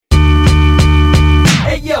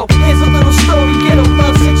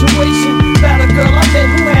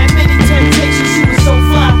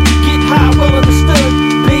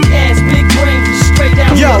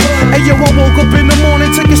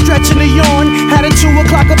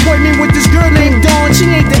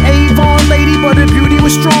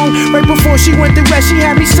before she went to rest, she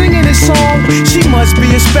had me singing this song. She must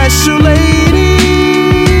be a special lady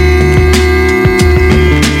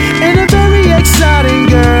and a very exciting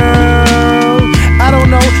girl. I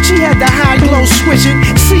don't know, she had the high glow switching.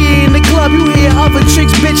 See her in the club, you hear other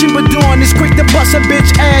chicks bitching, but Dawn is quick to bust a bitch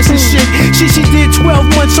ass and shit. She did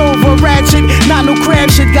 12 months over ratchet, not no crab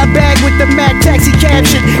shit. Got bagged with the Mac taxi cab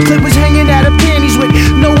shit. Clip was hanging out of panties with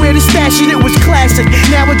nowhere to stash it. It was classic.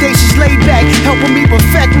 Nowadays she's laid back, helping me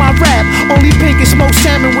perfect my rap. Only pink and smoked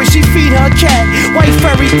salmon when she feed her cat. White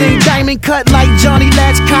furry thing, diamond cut like Johnny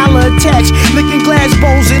Latch, collar attached. Licking glass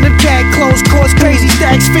bowls in them cat clothes, cause crazy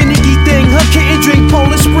stacks. Finicky thing, her kitten drink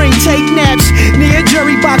Polar Spring, take naps near a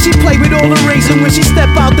jury box. She play with all the rings, and when she step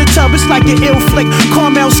out the tub, it's like an ill flick.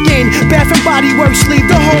 Caramel skin, Bath and Body Works, leave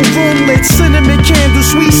the whole room lit. Cinnamon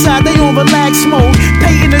candles, sweet side, they on relax mode.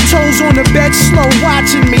 Painting her toes on the bed, slow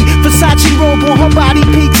watching me. Versace robe on her body,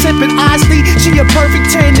 peak sipping Osley. She a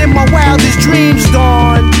perfect 10 in my wildest dreams,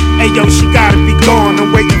 Dawn. Hey yo, she gotta be gone.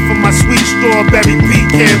 I'm waiting for my sweet strawberry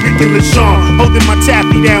pecan, Ricky LaShawn, holding my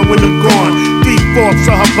taffy down when I'm gone. 3/4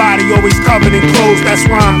 of her body always covered in clothes. That's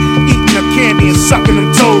why I'm eating her candy and sucking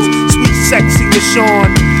them toes. Sweet, sexy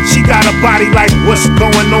LaShawn. She got a body like what's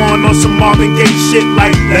going on some Marvin Gaye shit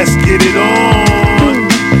like let's get it on.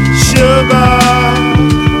 Sugar,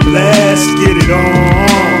 let's get it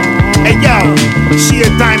on. Hey yo, she a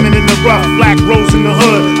diamond in the rough, black rose in the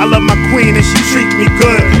hood. I love my queen and she treat me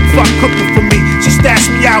good. Fuck cooking for me, she stash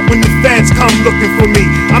me out when the feds come looking for me.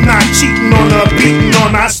 I'm not cheating on her, beating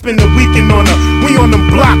on her, I spend the weekend on her. We on the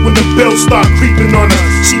block when the bills start creeping on her.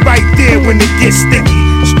 She right there when it gets sticky.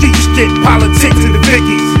 Street shit, politics to the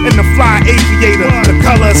biggies. And the fly aviator, the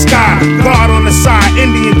color of sky. Guard on the side,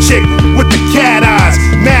 Indian chick with the cat eyes.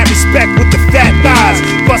 Mad respect with the fat thighs.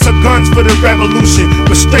 Bust her guns for the revolution,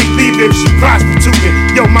 but straight leave if she prostituting.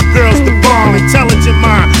 Yo, my girl's the bomb, intelligent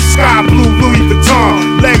mind. Sky blue Louis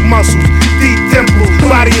Vuitton, leg muscles, deep dimples.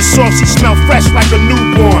 Body is soft, she smell fresh like a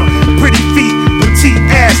newborn. Pretty feet, petite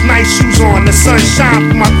ass, nice shoes on. The sun shine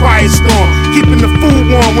through my quiet storm, keeping the food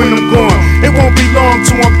warm when I'm gone. It won't be long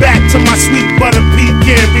till I'm back to my sweet butter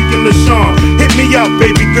pecan, Ricky LaShawn. Hit me up,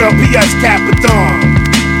 baby girl, P.S. Capitan.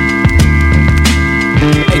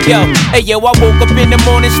 Hey yo, I woke up in the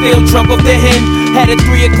morning still drunk off the hen. Had a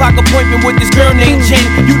 3 o'clock appointment with this girl named Jen.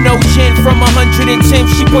 You know Jen from 110,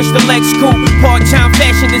 she pushed the Lex coupe. Part-time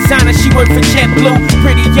fashion designer, she worked for JetBlue.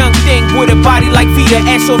 Pretty young thing with a body like Vita,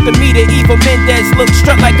 ass off the meter. Eva Mendes look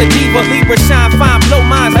struck like a diva. Libra sign fine, blow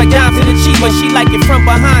minds like dimes in the Chiba. She like it from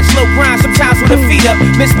behind, slow grind, sometimes with her feet up.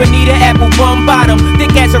 Miss Bonita, apple bum bottom,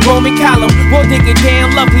 thick as a Roman column. We'll dig it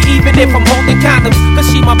down lovely even if I'm holding condoms. Cause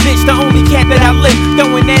she my bitch, the only cat that I live.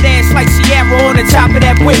 Throwing that ass like Sierra on the top of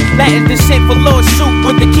that whip. Latin descent for Lord suit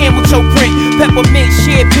with the camel toe print. Peppermint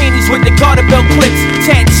sheer panties with the garter belt clips.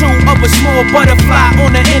 Tattoo of a small butterfly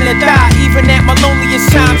on the inner thigh. Even at my loneliest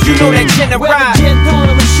times, you know that Jenna ride.